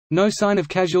No sign of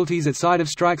casualties at site of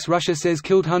strikes. Russia says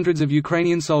killed hundreds of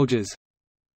Ukrainian soldiers.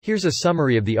 Here's a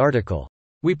summary of the article.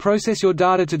 We process your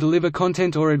data to deliver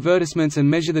content or advertisements and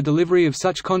measure the delivery of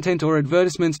such content or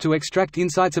advertisements to extract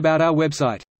insights about our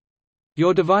website.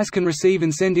 Your device can receive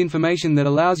and send information that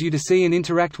allows you to see and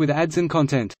interact with ads and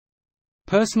content.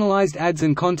 Personalized ads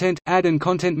and content, ad and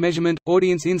content measurement,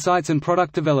 audience insights and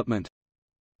product development.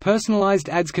 Personalized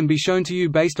ads can be shown to you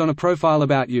based on a profile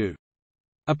about you.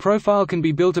 A profile can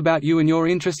be built about you and your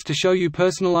interests to show you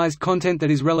personalized content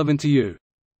that is relevant to you.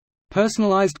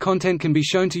 Personalized content can be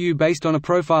shown to you based on a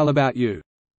profile about you.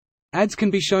 Ads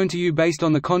can be shown to you based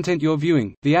on the content you're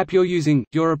viewing, the app you're using,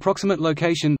 your approximate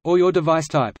location, or your device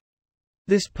type.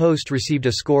 This post received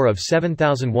a score of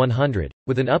 7,100,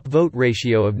 with an upvote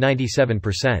ratio of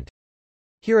 97%.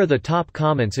 Here are the top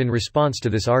comments in response to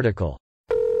this article.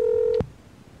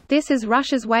 This is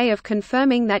Russia's way of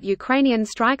confirming that Ukrainian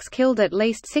strikes killed at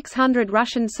least 600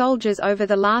 Russian soldiers over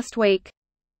the last week.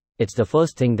 It's the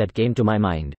first thing that came to my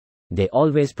mind. They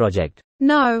always project.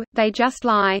 No, they just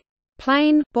lie.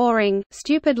 Plain, boring,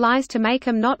 stupid lies to make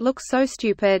them not look so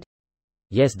stupid.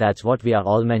 Yes, that's what we are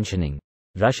all mentioning.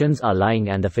 Russians are lying,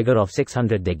 and the figure of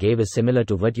 600 they gave is similar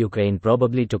to what Ukraine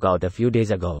probably took out a few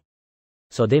days ago.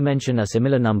 So they mention a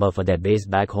similar number for their base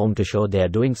back home to show they are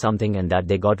doing something and that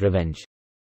they got revenge.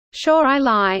 Sure, I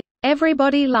lie.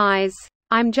 Everybody lies.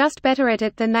 I'm just better at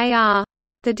it than they are.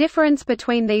 The difference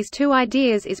between these two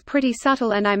ideas is pretty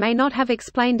subtle, and I may not have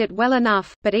explained it well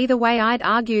enough, but either way I'd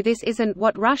argue this isn't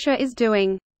what Russia is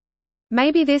doing.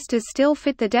 Maybe this does still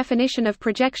fit the definition of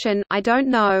projection, I don't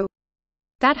know.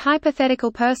 That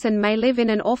hypothetical person may live in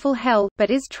an awful hell,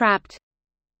 but is trapped.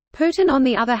 Putin, on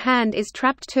the other hand, is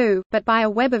trapped too, but by a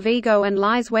web of ego and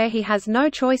lies where he has no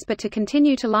choice but to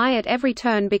continue to lie at every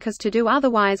turn, because to do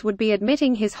otherwise would be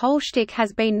admitting his whole shtick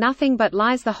has been nothing but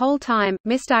lies the whole time,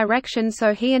 misdirection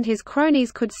so he and his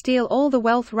cronies could steal all the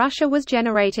wealth Russia was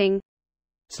generating.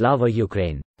 Slava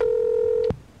Ukraine.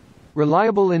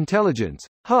 Reliable intelligence,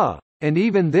 huh? And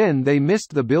even then they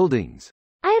missed the buildings.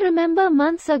 I remember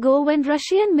months ago when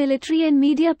Russian military and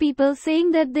media people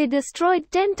saying that they destroyed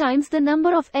 10 times the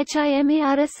number of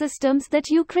HIMARS systems that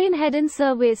Ukraine had in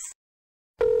service.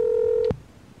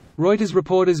 Reuters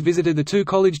reporters visited the two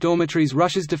college dormitories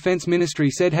Russia's defense ministry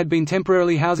said had been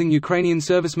temporarily housing Ukrainian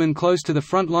servicemen close to the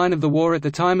front line of the war at the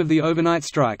time of the overnight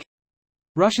strike.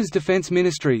 Russia's defense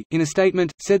ministry, in a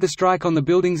statement, said the strike on the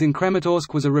buildings in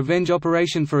Kramatorsk was a revenge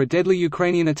operation for a deadly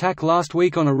Ukrainian attack last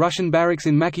week on a Russian barracks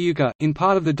in Makiivka, in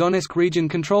part of the Donetsk region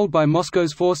controlled by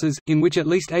Moscow's forces, in which at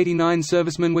least 89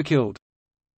 servicemen were killed.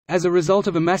 As a result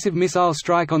of a massive missile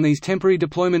strike on these temporary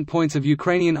deployment points of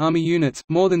Ukrainian army units,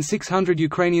 more than 600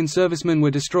 Ukrainian servicemen were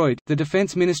destroyed, the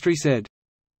defense ministry said.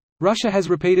 Russia has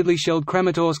repeatedly shelled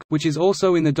Kramatorsk, which is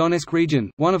also in the Donetsk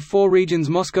region, one of 4 regions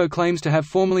Moscow claims to have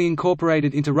formally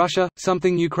incorporated into Russia,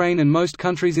 something Ukraine and most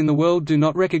countries in the world do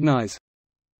not recognize.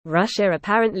 Russia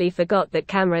apparently forgot that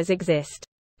cameras exist.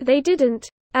 They didn't.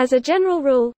 As a general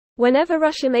rule, whenever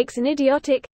Russia makes an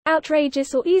idiotic,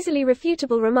 outrageous or easily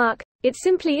refutable remark, it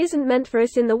simply isn't meant for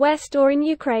us in the West or in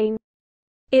Ukraine.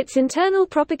 It's internal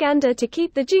propaganda to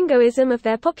keep the jingoism of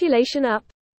their population up.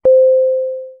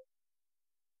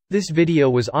 This video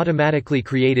was automatically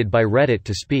created by Reddit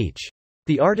to speech.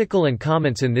 The article and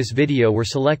comments in this video were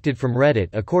selected from Reddit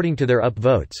according to their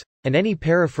upvotes, and any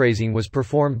paraphrasing was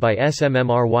performed by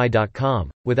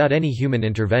smmry.com, without any human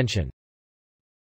intervention.